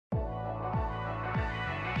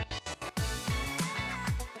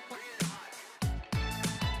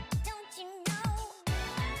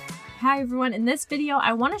Hi everyone, in this video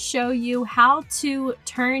I want to show you how to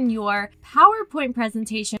turn your PowerPoint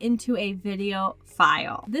presentation into a video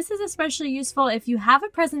file. This is especially useful if you have a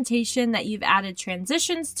presentation that you've added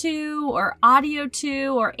transitions to or audio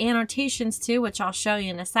to or annotations to, which I'll show you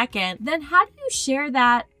in a second. Then how do you share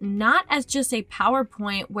that not as just a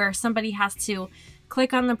PowerPoint where somebody has to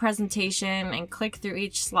click on the presentation and click through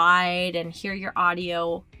each slide and hear your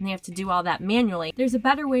audio and they have to do all that manually. There's a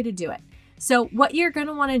better way to do it. So what you're going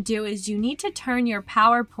to want to do is you need to turn your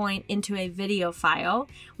PowerPoint into a video file,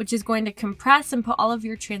 which is going to compress and put all of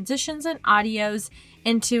your transitions and audios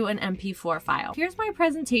into an mp4 file. Here's my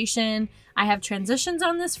presentation. I have transitions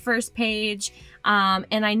on this first page,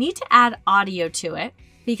 and I need to add audio to it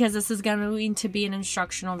because this is going to be an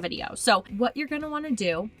instructional video. So what you're going to want to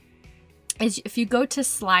do is if you go to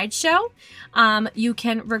slideshow, you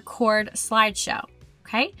can record slideshow.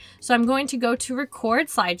 Okay, so I'm going to go to record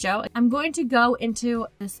slideshow. I'm going to go into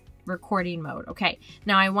this recording mode. Okay,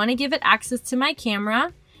 now I want to give it access to my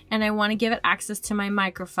camera and I want to give it access to my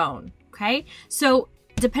microphone. Okay, so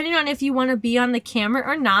depending on if you want to be on the camera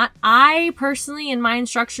or not, I personally in my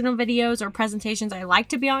instructional videos or presentations, I like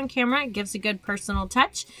to be on camera. It gives a good personal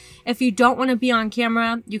touch. If you don't want to be on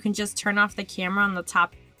camera, you can just turn off the camera on the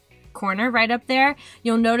top corner right up there.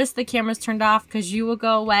 You'll notice the camera's turned off because you will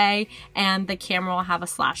go away and the camera will have a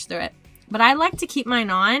slash through it. But I like to keep mine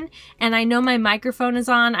on, and I know my microphone is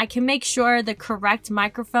on. I can make sure the correct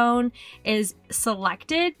microphone is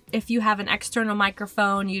selected. If you have an external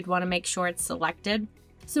microphone, you'd want to make sure it's selected.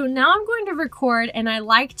 So now I'm going to record, and I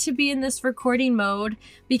like to be in this recording mode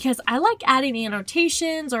because I like adding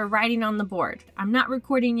annotations or writing on the board. I'm not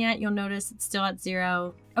recording yet. You'll notice it's still at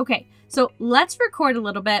 0. Okay, so let's record a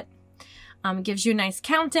little bit. Gives you a nice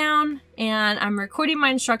countdown, and I'm recording my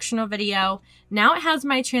instructional video. Now it has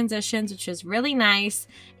my transitions, which is really nice,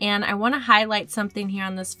 and I want to highlight something here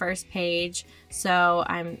on this first page. So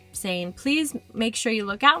I'm saying, please make sure you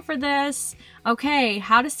look out for this. Okay,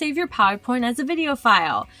 how to save your PowerPoint as a video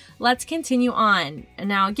file. Let's continue on. And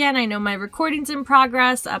now again, I know my recording's in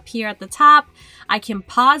progress up here at the top. I can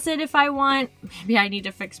pause it if I want. Maybe I need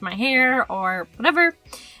to fix my hair or whatever.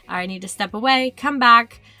 I need to step away, come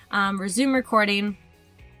back. Resume recording,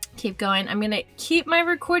 keep going. I'm going to keep my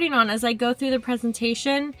recording on as I go through the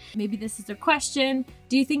presentation. Maybe this is a question.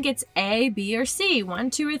 Do you think it's A, B, or C? 1,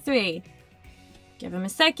 2, or 3? Give him a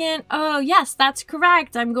second. Oh, yes, that's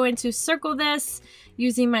correct. I'm going to circle this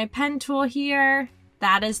using my pen tool here.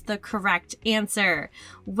 That is the correct answer.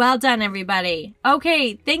 Well done, everybody.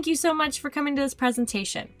 Okay, thank you so much for coming to this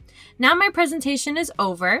presentation. Now my presentation is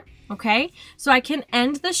over, okay? So I can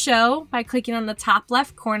end the show by clicking on the top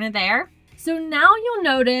left corner there. So now you'll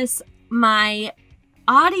notice my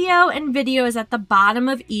audio and video is at the bottom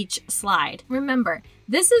of each slide. Remember,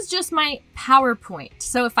 this is just my PowerPoint.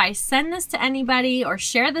 So if I send this to anybody or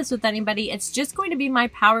share this with anybody, it's just going to be my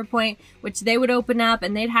PowerPoint, which they would open up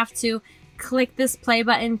and they'd have to click this play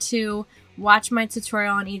button to watch my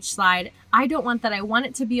tutorial on each slide. I don't want that. I want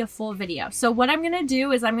it to be a full video. So what I'm going to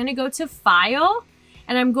do is I'm going to go to File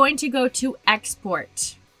and I'm going to go to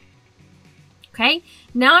Export. Okay,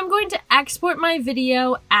 now I'm going to export my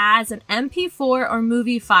video as an mp4 or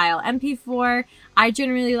movie file. mp4 I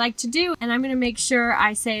generally like to do, and I'm going to make sure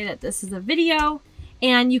I say that this is a video,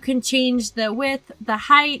 and you can change the width, the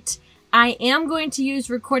height. I am going to use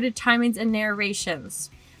recorded timings and narrations.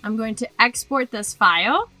 I'm going to export this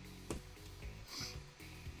file.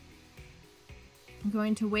 I'm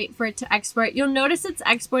going to wait for it to export. You'll notice it's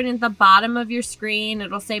exporting at the bottom of your screen.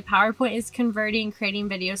 It'll say PowerPoint is converting, creating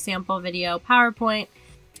video, sample video, PowerPoint.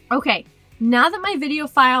 Okay, now that my video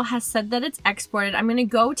file has said that it's exported, I'm going to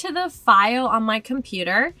go to the file on my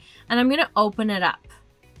computer and I'm going to open it up.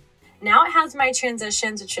 Now it has my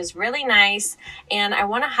transitions, which is really nice. And I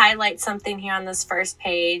want to highlight something here on this first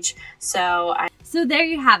page. So there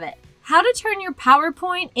you have it. How to turn your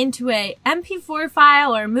PowerPoint into a mp4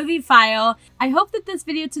 file or movie file. I hope that this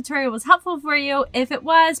video tutorial was helpful for you. If it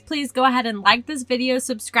was, please go ahead and like this video,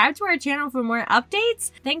 subscribe to our channel for more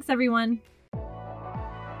updates. Thanks everyone.